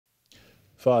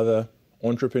father,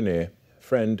 entrepreneur,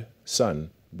 friend, son,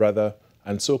 brother,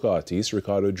 and soca artiste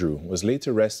Ricardo Drue was laid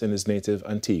to rest in his native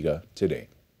Antigua today.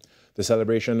 The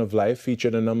celebration of life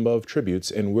featured a number of tributes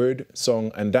in word,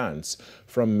 song, and dance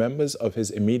from members of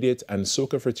his immediate and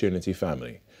soca fraternity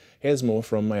family. Here's more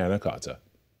from Ayanna Carter.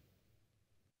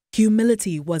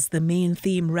 Humility was the main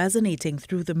theme resonating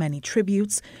through the many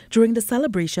tributes during the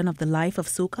celebration of the life of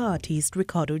soca artiste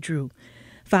Ricardo Drue.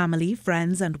 Family,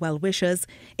 friends and well-wishers,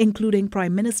 including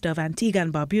Prime Minister of Antigua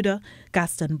and Barbuda,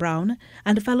 Gaston Brown,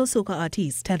 and fellow soca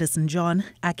artists Teddyson John,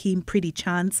 Akeem Pretty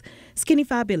Chance, Skinny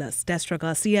Fabulous, Destra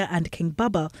Garcia and King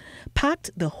Bubba, packed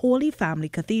the Holy Family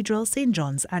Cathedral, St.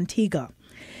 John's, Antigua.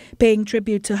 Paying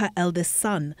tribute to her eldest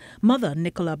son, mother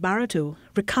Nicola Barato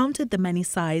recounted the many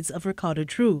sides of Ricardo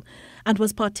Drue and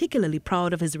was particularly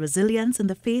proud of his resilience in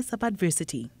the face of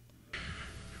adversity.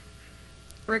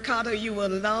 Ricardo, you were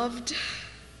loved.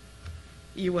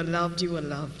 You were loved, you were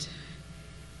loved.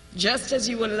 Just as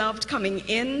you were loved coming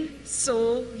in,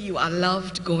 so you are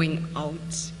loved going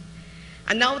out.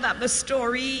 And now that the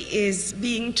story is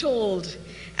being told,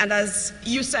 and as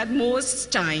you said most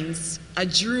times, a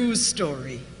Drue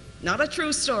story. Not a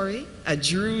true story, a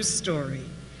Drue story.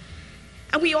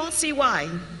 And we all see why.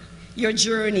 Your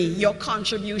journey, your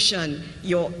contribution,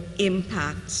 your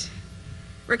impact.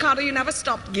 Ricardo, you never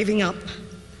stopped giving up.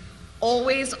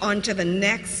 Always on to the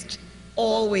next.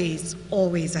 Always,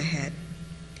 always ahead.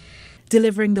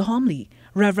 Delivering the homily,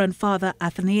 Reverend Father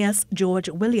Athenaeus George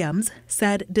Williams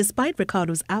said despite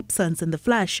Ricardo's absence in the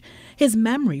flesh, his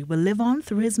memory will live on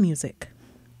through his music.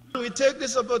 We take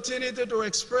this opportunity to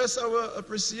express our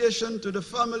appreciation to the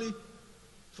family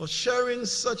for sharing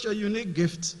such a unique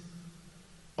gift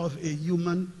of a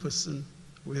human person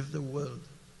with the world.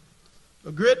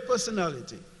 A great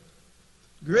personality,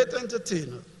 great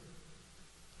entertainer,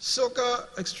 soca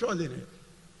extraordinary.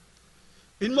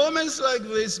 In moments like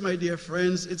this, my dear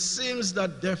friends, it seems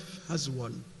that death has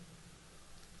won.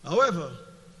 However,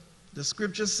 the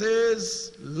scripture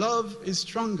says love is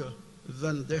stronger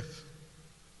than death.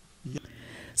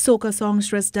 Soca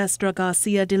songstress Destra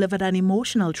Garcia delivered an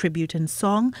emotional tribute in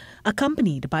song,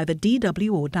 accompanied by the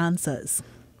DWO dancers.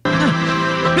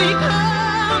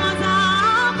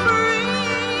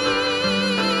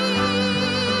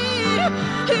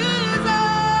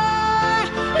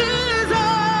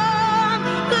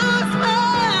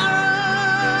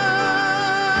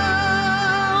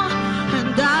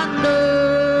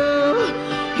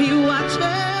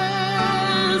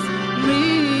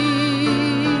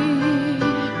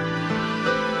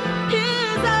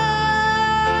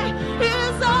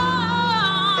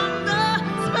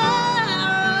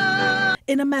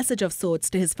 In a message of sorts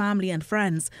to his family and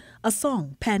friends, a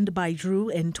song penned by Drue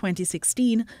in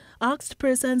 2016 asked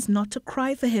persons not to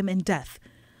cry for him in death,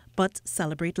 but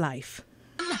celebrate life.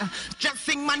 Just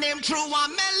sing my name through a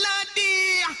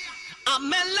melody, a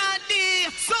melody.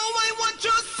 So I want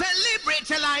to celebrate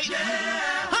your life. Yeah.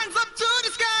 Hands up to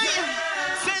the sky.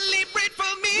 Yeah. Celebrate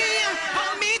for me.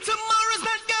 Tomorrow's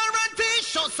not guaranteed.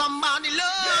 Show somebody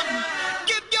love. Yeah.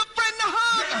 Give your friend a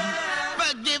hug.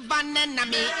 Yeah. Forgive an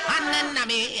enemy.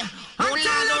 Oh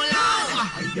la la la.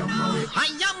 I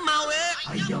am my way.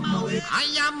 I am my way. I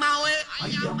am my way. I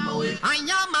am my way. I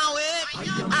am my way.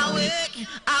 Awake.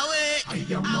 I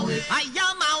am my way. I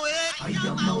am my way. I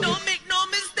am my way. Don't make no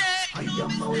mistake. I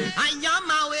am my way. I am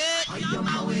my way. I am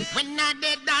my way. When I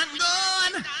dead and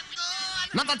gone,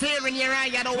 not a tear in your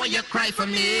eye. I don't want you cry for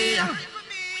me.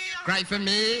 Cry for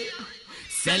me.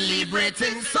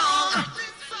 Celebrating song.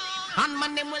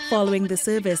 Following the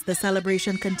service, the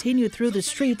celebration continued through the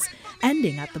streets,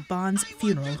 ending at the Barnes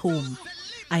Funeral Home.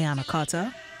 Ayanna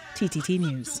Carter, TTT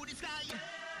News.